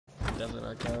definitely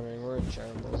not countering. We're in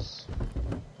shambles.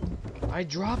 I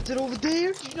dropped it over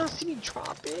there. Did you not see me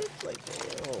drop it? Like,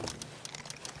 damn.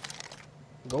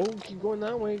 Go, keep going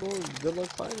that way. Go. Good luck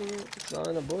finding it. It's not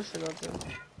in a bush or nothing.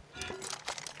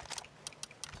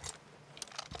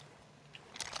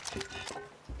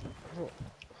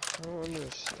 I don't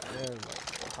understand.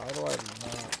 Like, how do I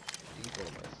not depot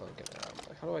my fucking ammo?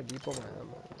 Like, how do I depot my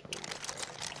ammo?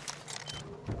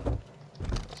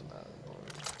 That's bad.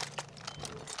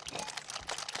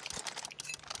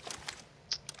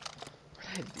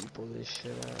 Where did I depot this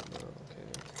shit at, bro? Okay,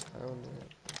 found it.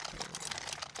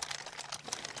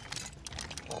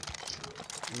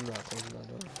 I'm not closing that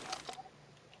door.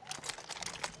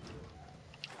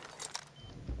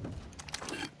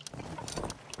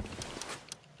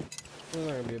 There's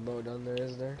not gonna be a boat down there,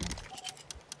 is there?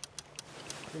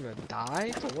 I'm gonna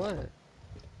die? For what?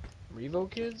 Revo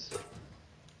kids?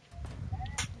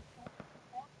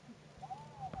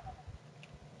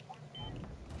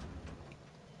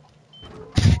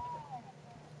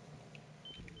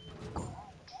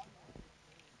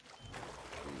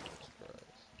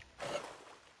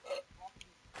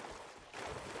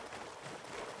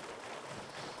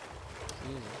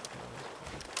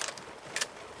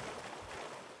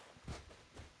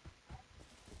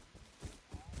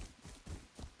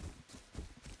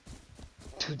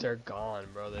 Dude, they're gone,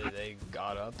 bro. They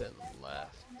got up and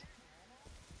left.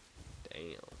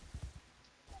 Damn.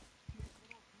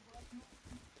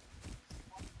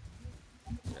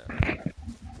 Yeah.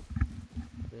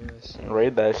 Yes.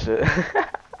 Raid that shit.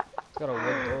 It's got a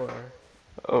wood door.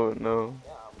 Oh no.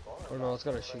 Oh no, it's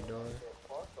got a sheet door.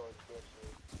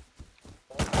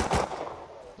 What's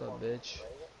up, bitch?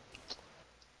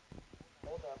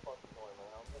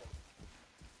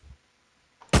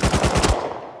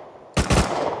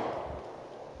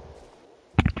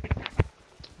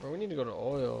 Bro, we need to go to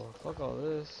oil. Fuck all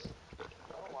this.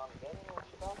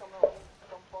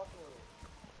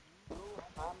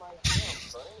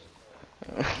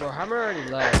 Bro, Hammer already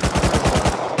left.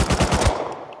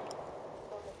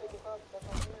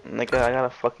 Nigga, I got a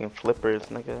fucking flippers,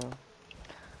 nigga.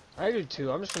 I do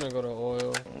too. I'm just gonna go to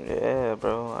oil. Yeah,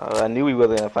 bro. I knew we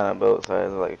wasn't gonna find a boat, so I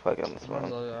was like, fuck it, I'm just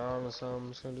I'm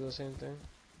just gonna do the same thing.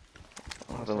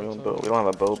 we don't have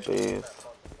a boat base.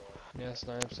 Yeah,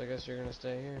 Snipes, I guess you're gonna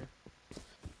stay here.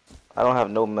 I don't have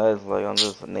no meds, like, I'm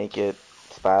just naked,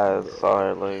 spaz,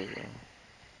 sorry, like.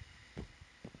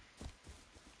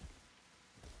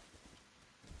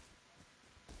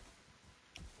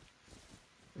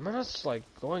 Am I not like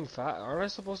going fast? Aren't I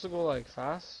supposed to go like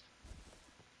fast?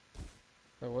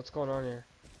 Like, what's going on here?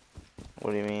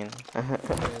 What do you mean? Okay,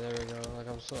 there we go. Like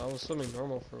I was swimming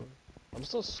normal for. I'm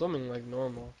still swimming like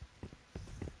normal.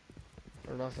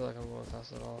 I do not feel like I'm going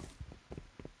fast at all.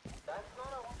 That's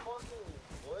not a fucking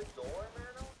wood door,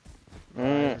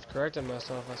 man. I corrected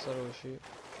myself. I said it was sheep.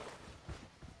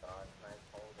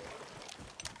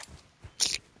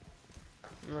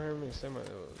 You don't hear me say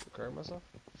correct myself?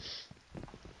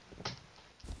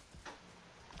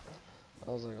 I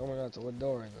was like, oh my god, it's a wood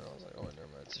door, and then I was like, oh never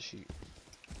mind, it's a sheet.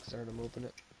 Started to open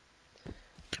it.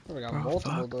 Oh, we got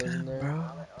multiple doors in there. Bro.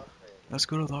 Let's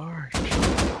go to large.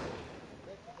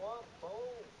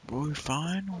 Boy,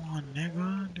 find one,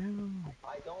 nigga, dude.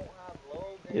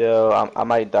 Yo, I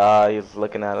might die, he's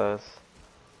looking at us.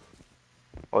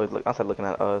 Oh, I said looking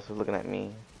at us, he's looking at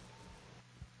me.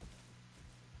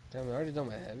 Damn, I already done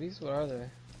my heavies? What are they?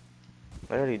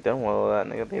 I already done well with that,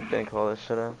 nigga. They been call this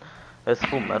shit out. There's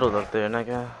full metals up there,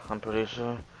 nigga. I'm pretty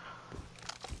sure.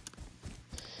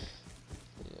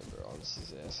 Yeah, bro,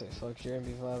 honestly, I say fuck your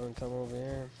MP5 and come over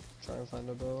here. Try and find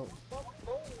a boat.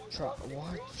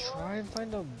 Try and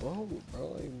find a boat, bro.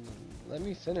 Like, let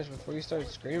me finish before you start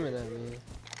screaming at me.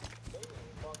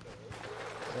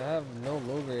 I have no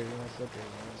low grade in my flipper,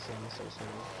 man. So I'm so sorry.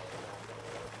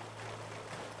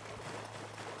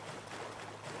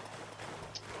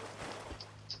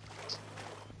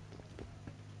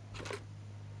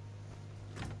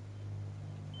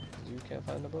 You can't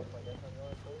find a boat?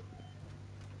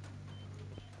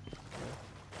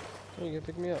 Come on, you can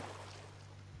pick me up.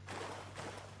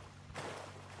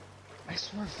 I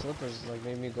swear flippers like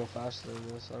made me go faster than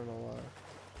this. I don't know why.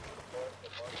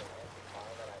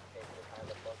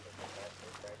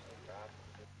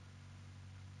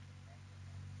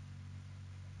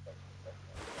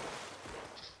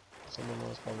 Someone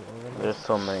else probably organized. There's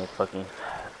so many fucking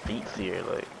feats here,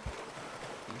 like.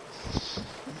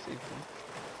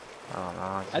 I don't know. I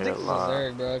think it's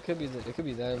Zerg, bro. It could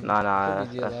be them. Nah,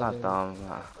 that's not dumb.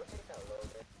 Nah.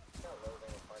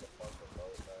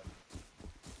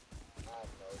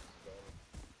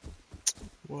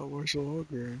 What? Where's the low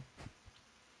grade?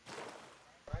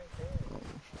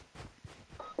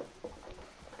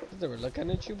 they were looking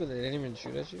at you, but they didn't even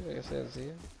shoot at you? I guess they didn't see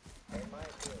you. They might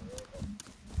be a little.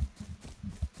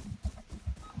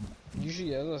 You should,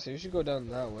 yeah, listen, you should go down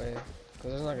that way.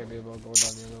 Because there's not going to be able to go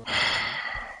down the other way.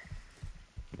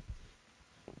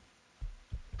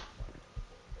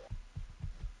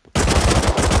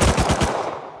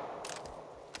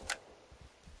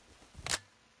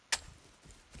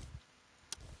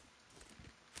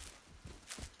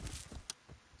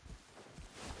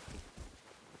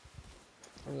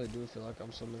 I really do feel like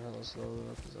I'm swimming hella slow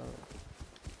though, because I don't...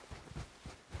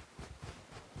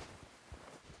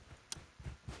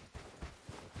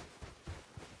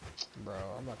 Bro,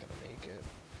 I'm not gonna make it.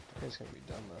 It's gonna be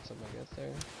done by the time I get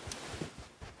there.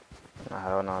 I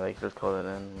don't know, they just call it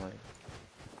in, like...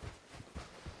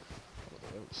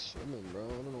 I'm swimming, bro. I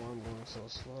don't know why I'm going so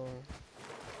slow.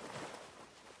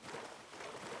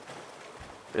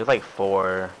 There's like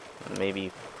 4,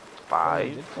 maybe Oh, 5.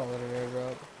 they did call it an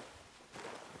airdrop.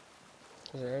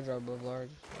 There's an airdrop above large.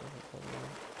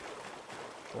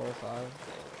 4 or 5.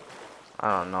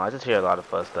 I don't know, I just hear a lot of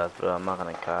footsteps, but I'm not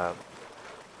gonna cap.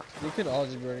 You could all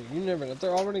just be running. You never, if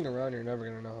they're all running around, you're never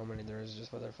gonna know how many there is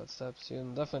just by their footsteps. You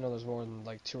definitely know there's more than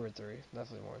like 2 or 3.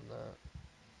 Definitely more than that.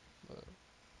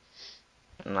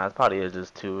 But Nah, it probably is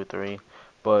just 2 or 3,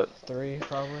 but 3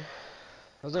 probably.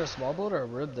 Was there a small boat or a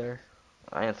rib there?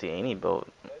 I didn't see any boat.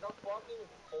 There's a fucking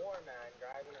 4-man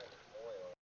driving a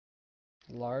spoiler.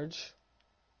 Large.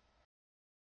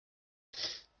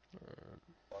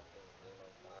 Fucking Zeno.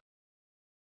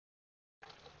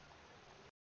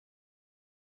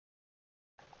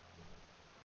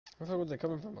 Where the fuck were they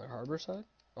coming from? Like harbor side?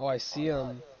 Oh, I see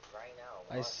them. Right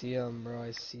now. I see them, bro.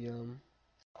 I see them.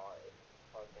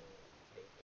 Fucking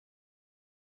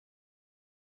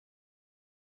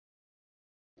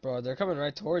Bro, they're coming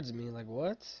right towards me. Like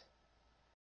what?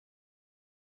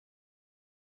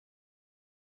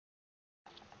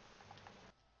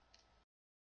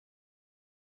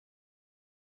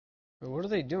 Bro, what are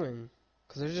they doing?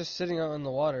 Cause they're just sitting out in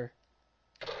the water.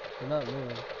 They're not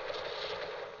moving.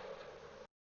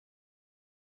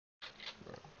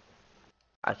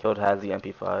 I killed Hazzy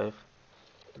MP5.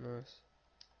 Nice.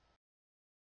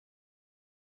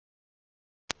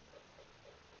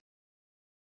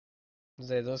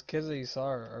 Zay, those kids that you saw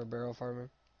are barrel farming.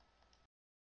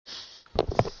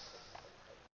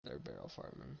 They're barrel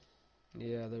farming.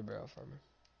 Yeah, they're barrel farming.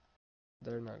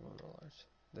 They're not going to large.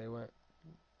 They went.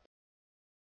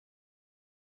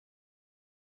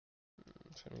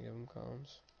 I'm trying to give them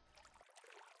comms.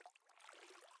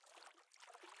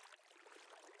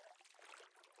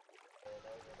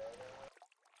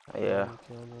 Yeah,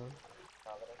 Killed one.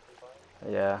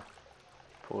 yeah.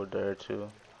 Pulled there too.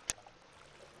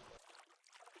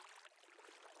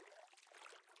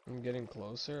 I'm getting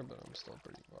closer, but I'm still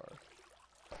pretty far.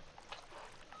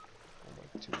 I'm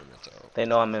like 2 minutes out. They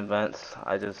know I'm in vents.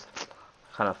 I just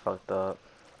kind of fucked up.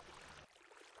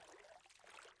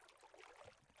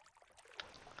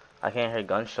 I can't hear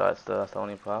gunshots though. That's the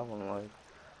only problem. Like,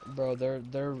 Bro, their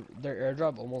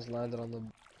airdrop almost landed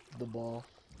on the ball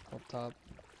up top.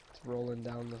 It's rolling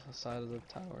down the side of the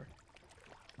tower.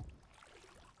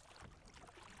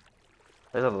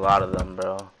 there's a lot of them,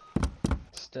 bro.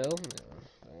 Still? Yeah.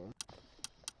 Damn.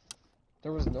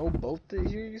 There was no boat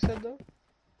here, you said though?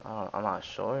 I'm not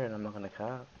sure, and I'm not gonna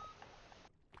cap.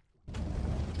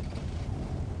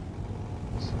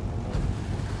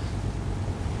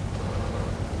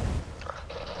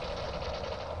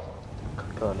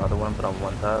 Kill another one, but on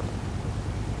one tap.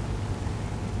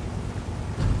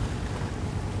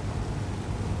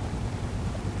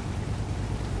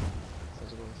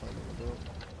 Let's go find the boat.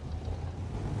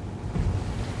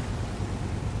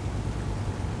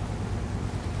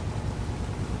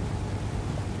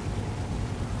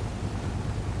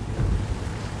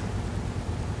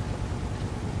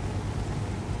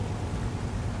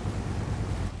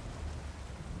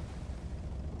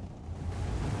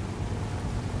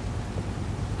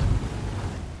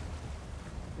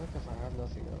 Look if I have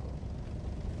nothing else.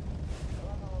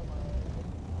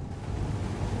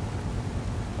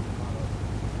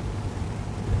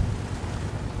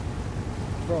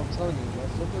 Bro, I'm telling you, my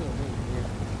flippers are being weird.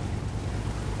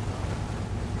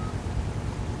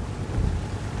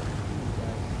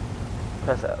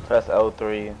 Press L3.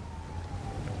 Yeah.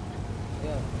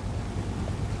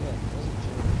 Yeah, it doesn't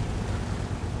change.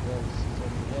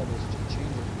 Yeah, there's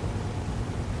changes.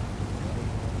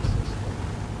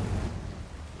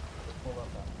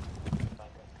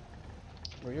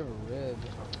 Bro, you have a rib.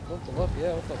 What the fuck?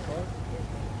 Yeah, what the fuck?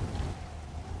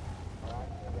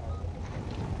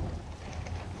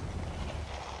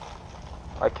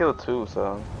 I killed 2, so.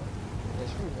 Yeah,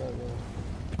 it's pretty bad,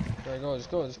 yeah. Alright,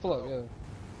 go, just pull up, yeah.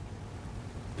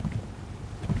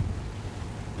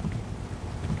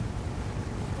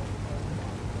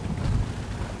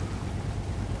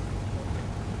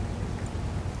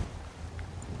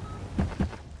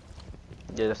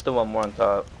 Yeah, there's still one more on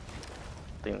top.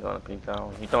 I think he's gonna peek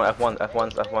down. He's throwing F1s,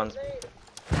 F1s, F1s.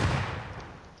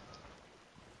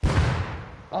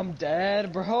 I'm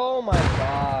dead, bro. Oh my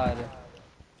god.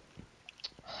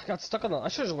 I got stuck on the. I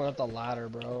should have went up the ladder,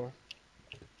 bro.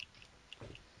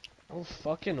 No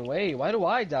fucking way. Why do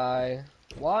I die?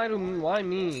 Why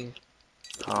me?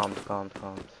 Calm, calm,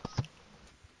 calm.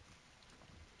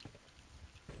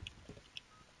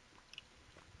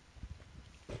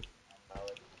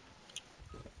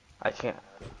 I can't.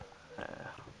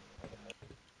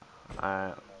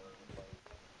 Alright.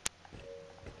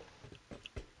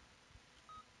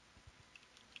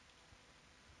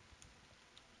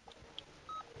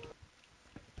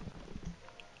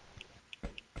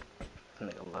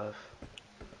 Nigga left.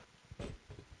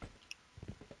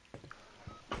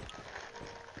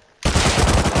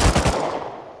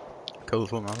 Kill the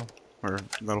full metal. Or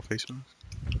metal face mask.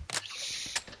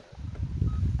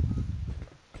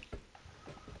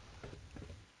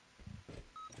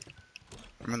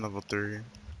 I'm in level 3.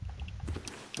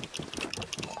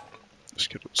 This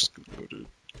kid was loaded.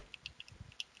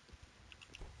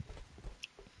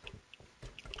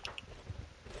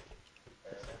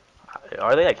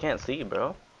 Are they? I can't see,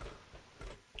 bro.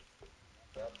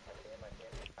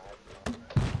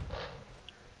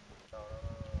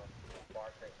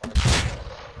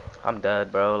 I'm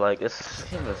dead, bro. Like, this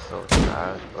game is so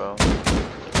trash, bro.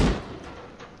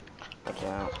 I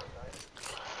can't.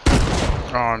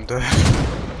 Oh, I'm dead.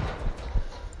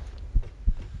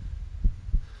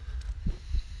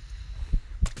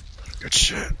 Good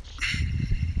shit.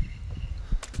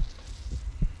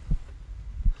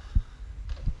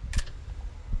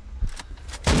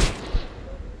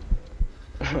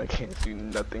 I can't see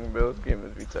nothing, bro. This game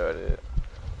is retarded.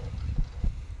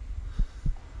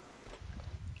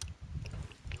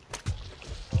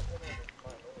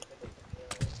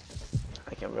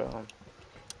 I can't, bro.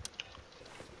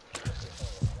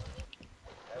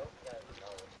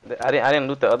 I didn't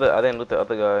loot the other. I didn't loot the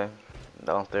other guy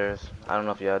downstairs. I don't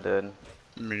know if y'all did.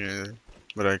 Me neither.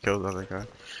 But I killed the other guy.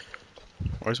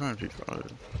 Why is my MP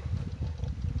loaded?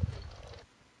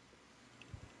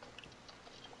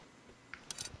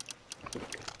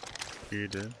 You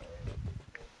did?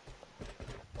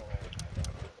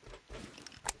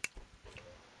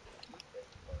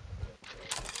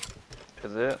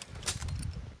 Is it?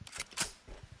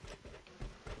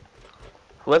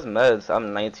 Who has meds?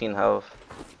 I'm 19 health.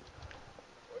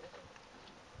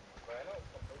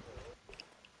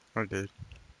 I did.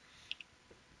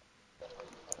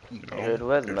 No. Dude, who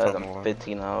has You're meds? from the I'm wall.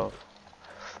 15 health.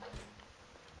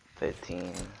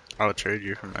 15. I'll trade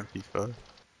you from MP5.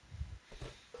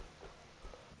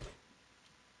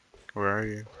 Where are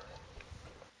you?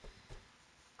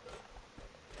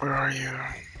 Where are you?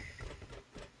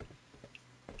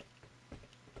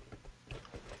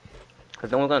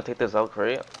 Cause no one's gonna take this out,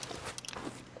 crate.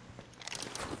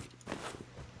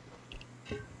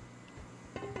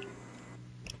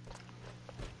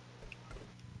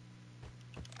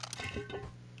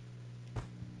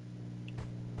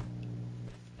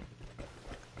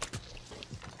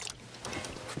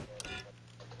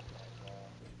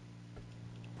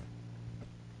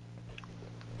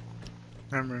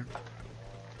 Hammer.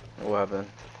 What happened?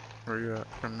 Where you at?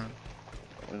 Hammer.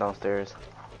 I'm downstairs.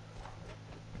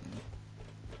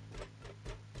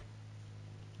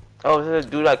 Oh, this is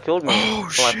the dude that killed me. Oh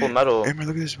For my full shit! metal. Hammer,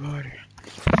 look at this body.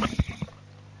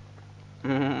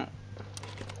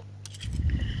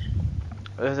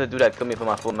 This is the dude that killed me for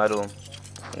my full metal.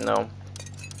 No.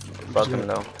 Fuck him,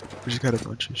 no. We just got a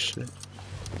bunch of shit.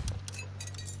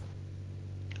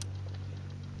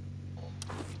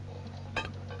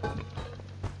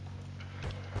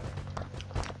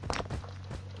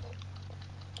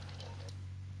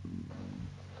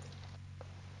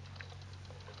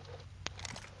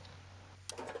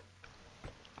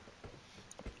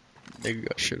 Nigga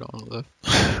got shit on the left.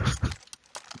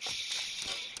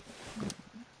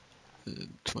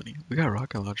 20. We got a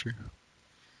rocket launcher.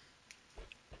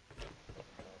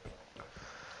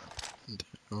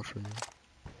 Damn, for you.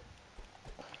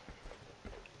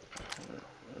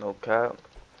 No cap.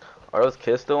 Are those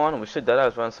kids still on? We should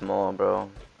deadass run small, bro.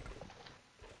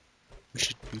 We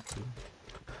should beat them.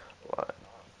 What?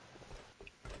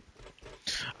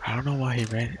 I don't know why he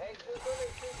ran. Hey, two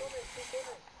swimmers, two swimmers, two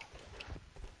swimmers.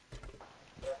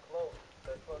 They're close.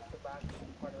 They're close to back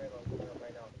corner rail. I'm coming up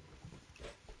right now.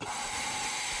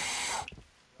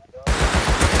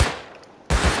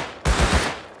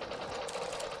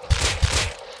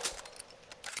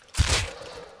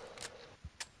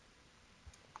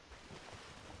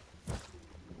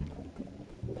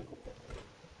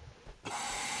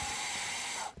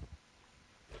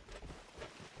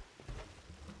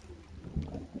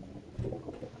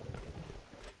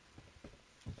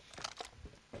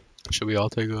 Should we all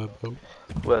take a boat?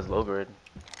 Who has low grade?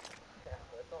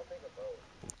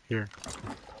 Here.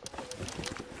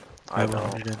 I don't.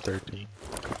 113.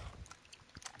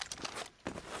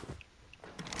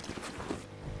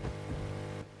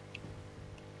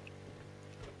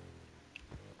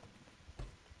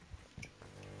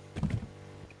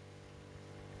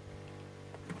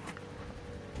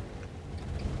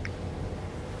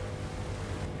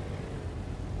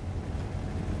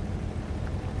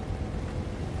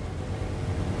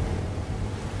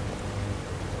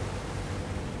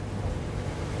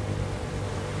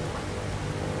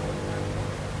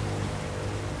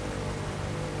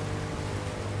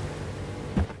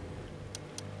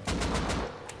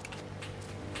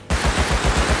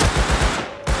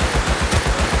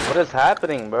 What is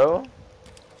happening, bro?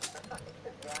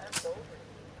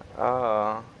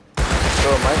 Bro,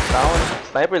 my sound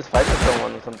sniper is fighting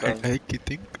someone or something. I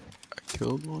think I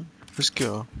killed one. Let's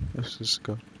go. Let's just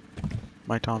go.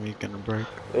 My Tommy's gonna break.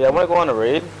 Yeah, I wanna go on a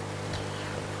raid.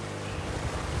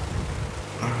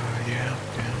 Yeah.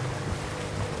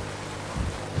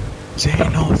 Zay,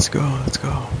 no, let's go. Let's go.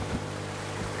 I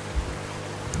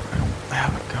don't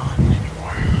have a gun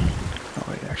anymore. Oh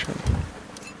wait, actually.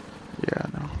 Yeah,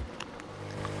 no.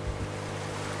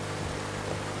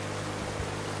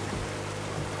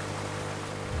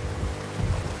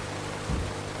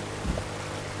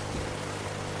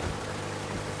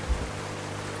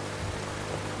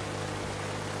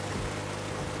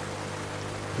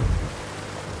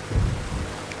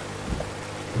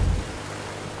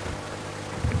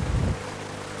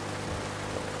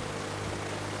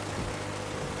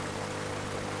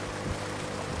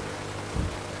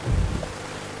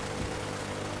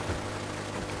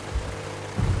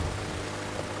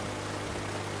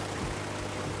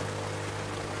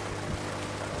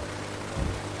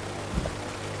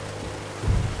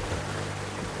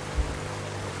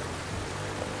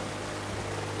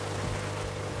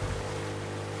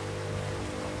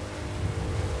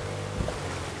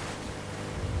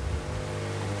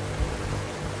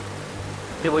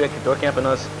 People get door camping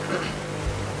us.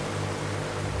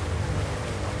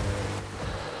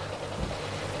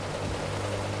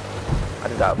 I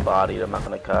just got bodied, I'm not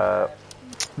gonna cap.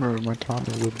 Bro, my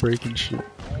Tommy was breaking shit.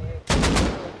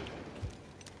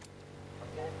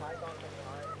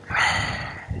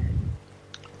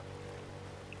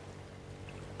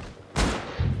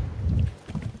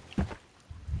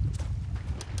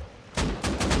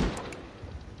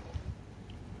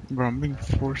 Bro, I'm being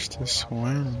forced to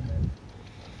swim.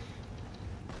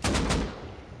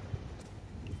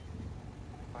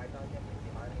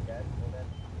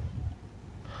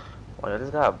 Well, I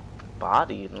just got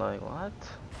bodied, like, what?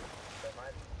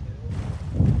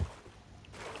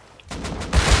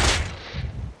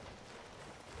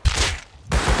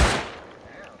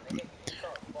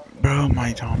 Bro,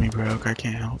 my Tommy broke. I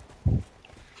can't help.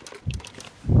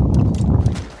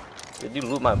 Did you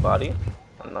loot my body?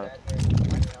 I'm not.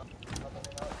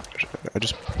 I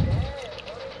just.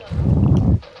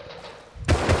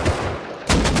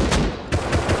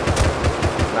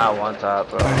 Not one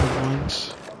top, bro. I had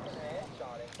once.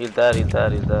 He's dead, he's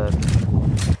dead, he's dead.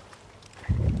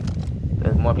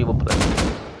 There's more people playing.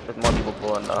 There's more people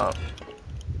pulling up.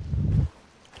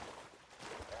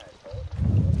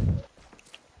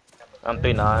 I'm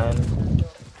 3-9.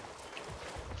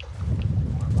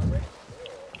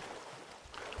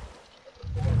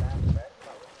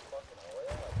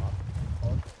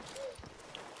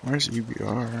 Where's EBR?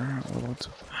 Oh, what's...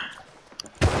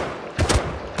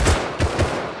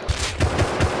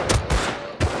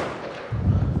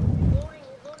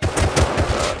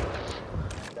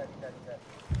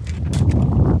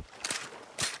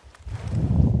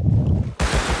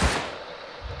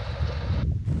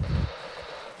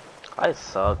 I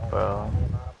suck, bro.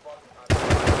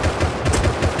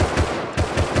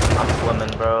 I'm swimming,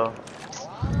 bro.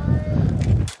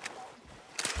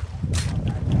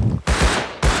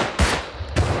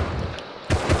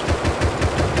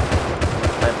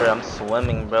 Sniper, I'm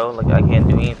swimming, bro. Like, I can't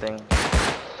do anything.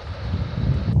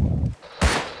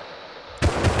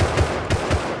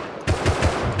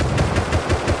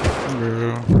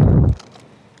 Bro.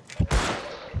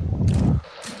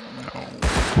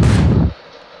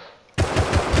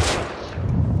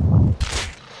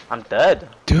 I'm dead.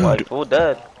 Dude. Like, full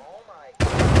dead.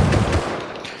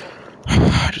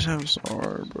 I just have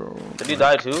SR, bro. Did you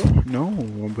die too? No,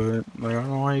 but like, I don't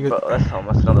know why you Bro, get. that's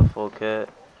almost another full kit.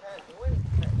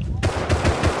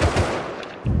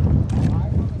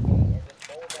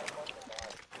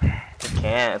 You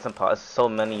can't. It's impossible. It's so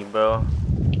many, bro.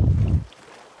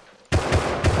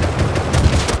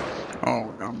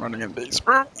 Oh, I'm running in base,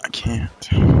 bro. I can't.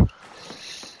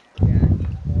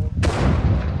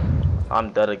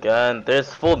 I'm dead again.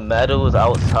 There's full medals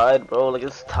outside, bro. Like,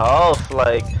 it's tough.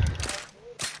 Like,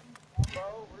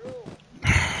 Bro, real.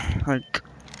 Like,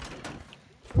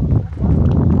 I'm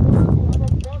a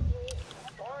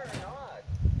fucking car or not.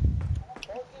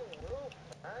 Fucking roof,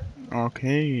 man.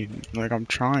 okay, like I'm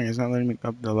trying. It's not letting me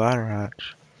up the ladder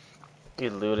hatch.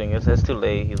 he's looting. It's too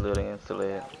late. He's looting. It's too late.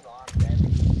 Yeah, we lost that.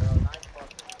 Bro, nice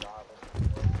fucking job.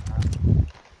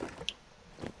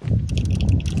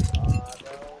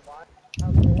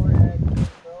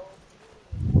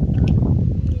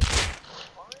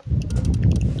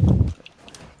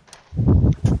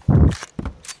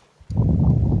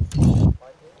 Bro,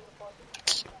 why have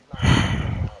 4x,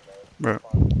 bro? Bro,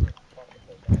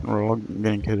 we're all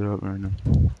getting kitted up right now.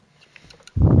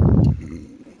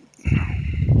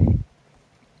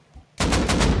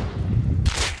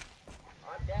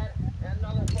 I'm dead. And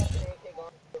another fucking AK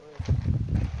gone.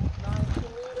 Nice to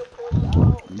meet you, push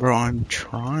out. Bro, I'm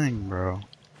trying, bro.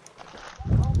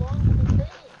 How long did it take?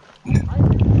 I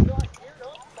just got geared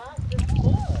up fast as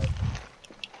fuck.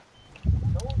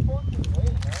 No fucking way,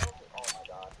 man. Oh my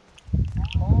god.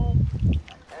 Call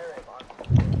Eric on.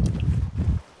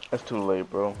 It's too late,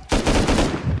 bro.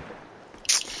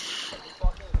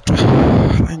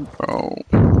 Like, bro.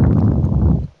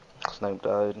 Snipe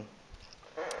died.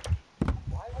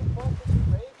 Why the fuck did you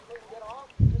rage when you get off?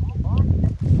 Just fuck.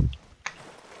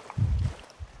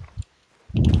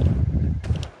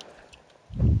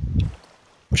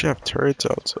 We should have turrets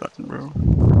outside, bro.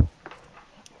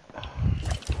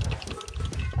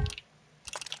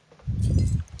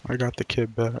 I got the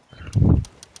kid back.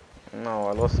 No,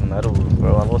 I lost medals,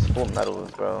 bro. I lost full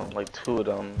medals, bro. Like 2 of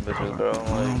them bitches, bro.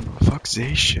 Like, Fuck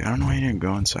Zay shit. I don't know why you didn't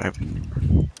go inside with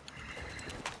me.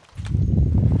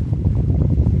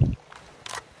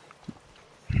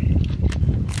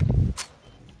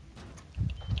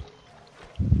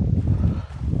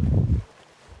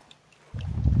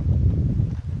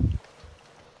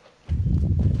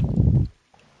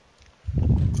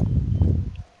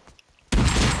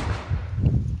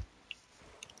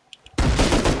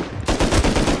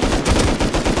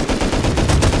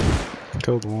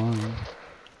 Killed one.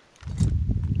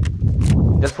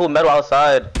 there's full metal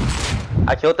outside.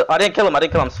 I killed the. I didn't kill him.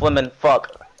 I'm swimming.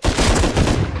 Fuck.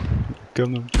 Killed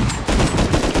him.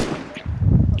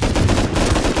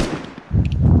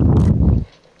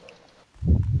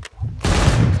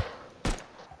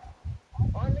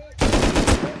 On me.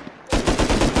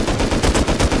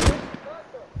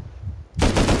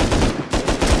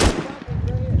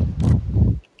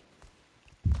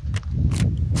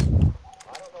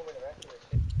 I don't know where the rest of this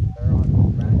shit. They're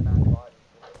on random bodies.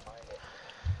 We can find it.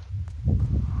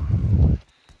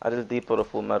 I just depoted a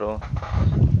full metal.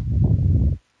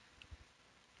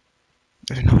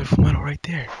 There's another full metal right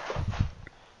there.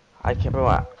 I can't, bro.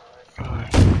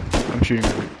 I'm shooting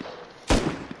at it.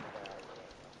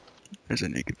 There's a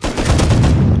naked body.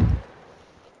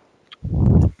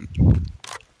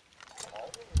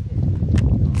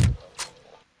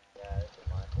 Yeah, this is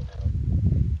my fault.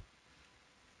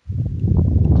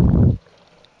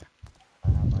 I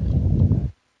have my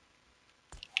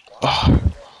Oh.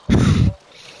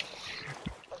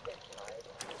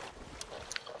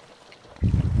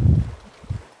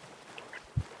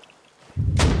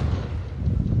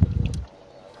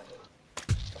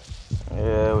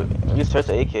 Yeah, we search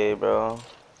the AK, bro.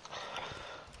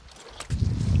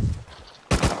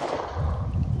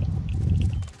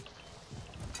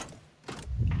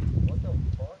 What the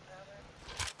fuck, man?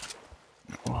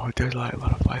 Oh, there's like a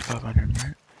lot of 5,500,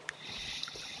 right?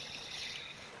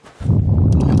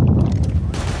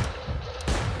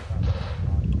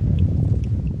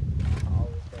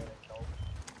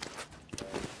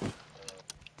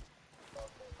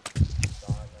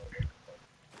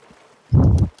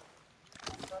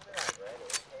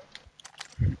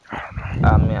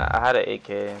 I mean, I had an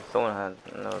AK. Someone had,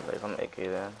 like some AK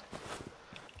there.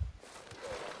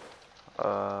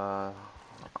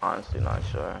 Honestly, not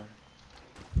sure.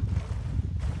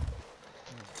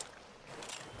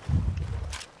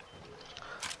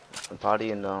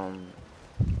 Body and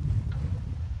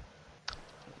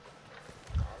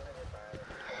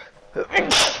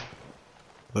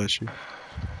Bless you.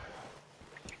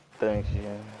 Thank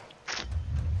you.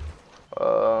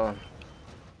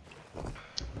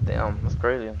 Damn, that's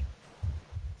crazy.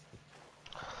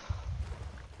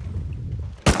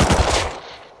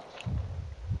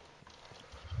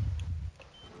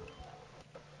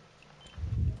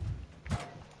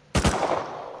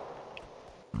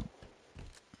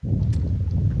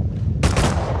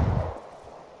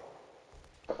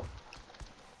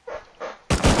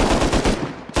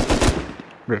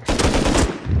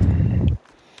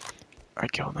 I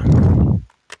killed him.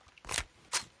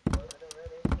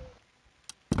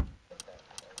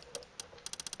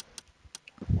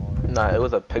 Nah, it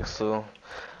was a Pixel.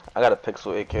 I got a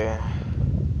Pixel AK.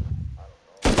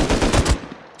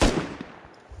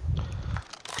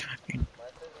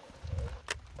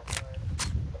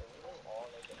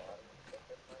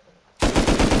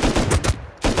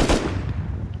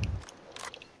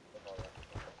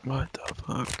 What the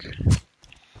fuck?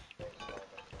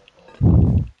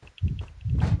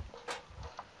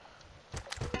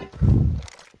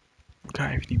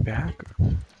 Guy, anything back?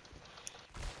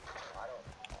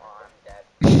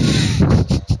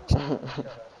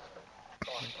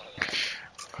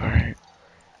 Alright.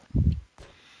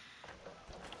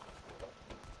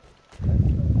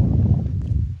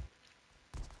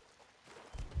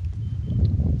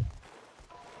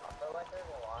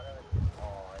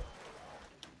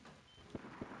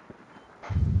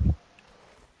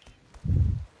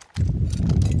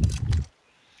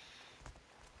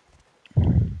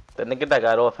 The nigga that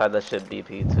got off had that shit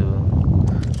BP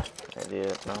too.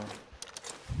 Idiot, no.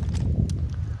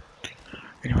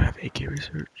 Anyone have AK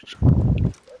research?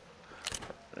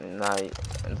 Nah,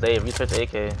 they research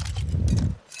AK.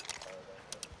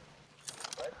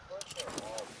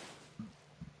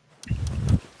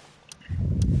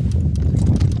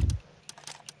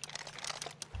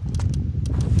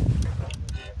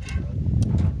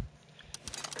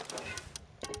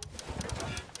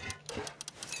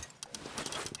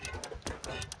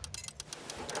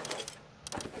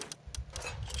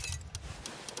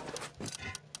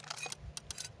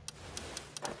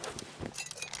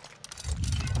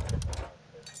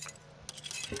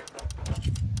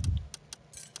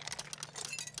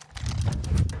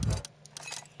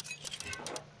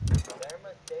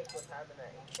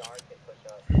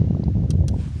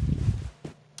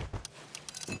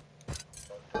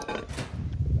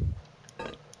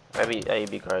 Every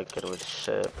AEB card kid was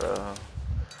shit, bro.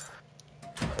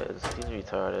 Cause he's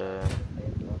retarded.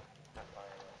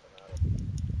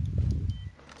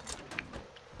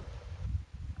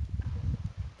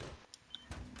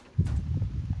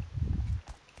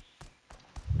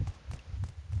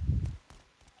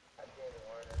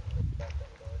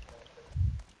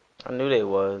 I knew they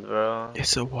was, bro.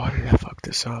 It's the water that fucked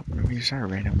us up. We just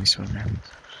started randomly swimming.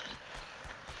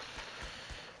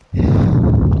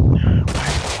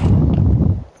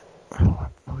 Oh,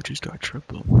 we just got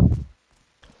triple.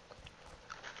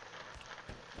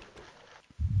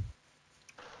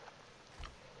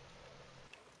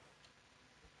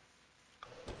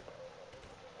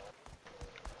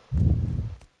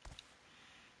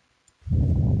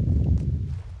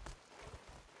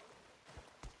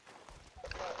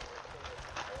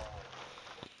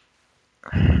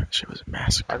 Shit was a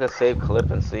massacre. I could save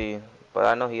clip and see, but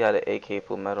I know he had an AK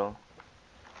full metal.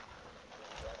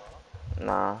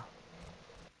 Nah.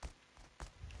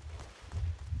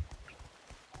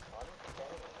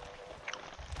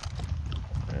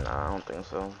 Nah, I don't think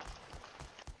so.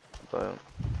 But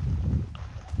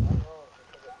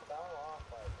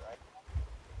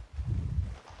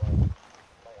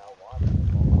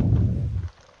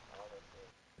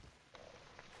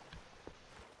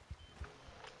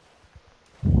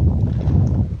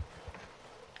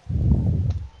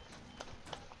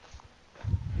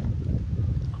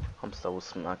I'm so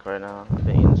smack right now. I've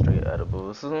been eating straight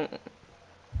edibles.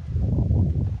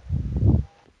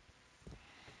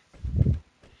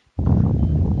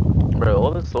 Bro,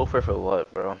 all this sulfur for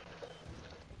what, bro?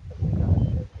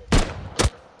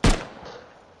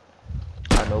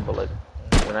 I know, but like,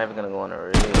 we're not even gonna go on a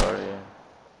raid, are we?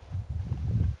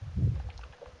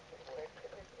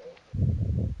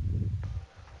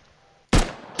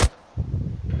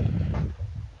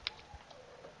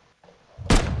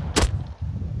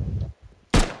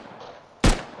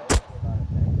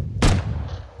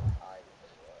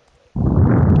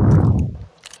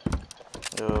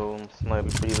 Yo, somebody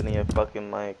be breathing in your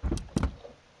fucking mic.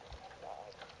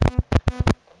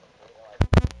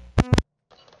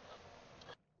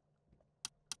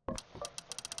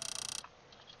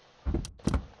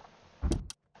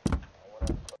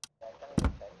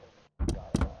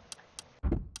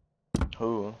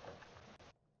 Who?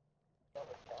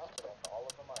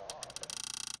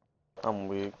 I'm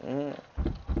weak.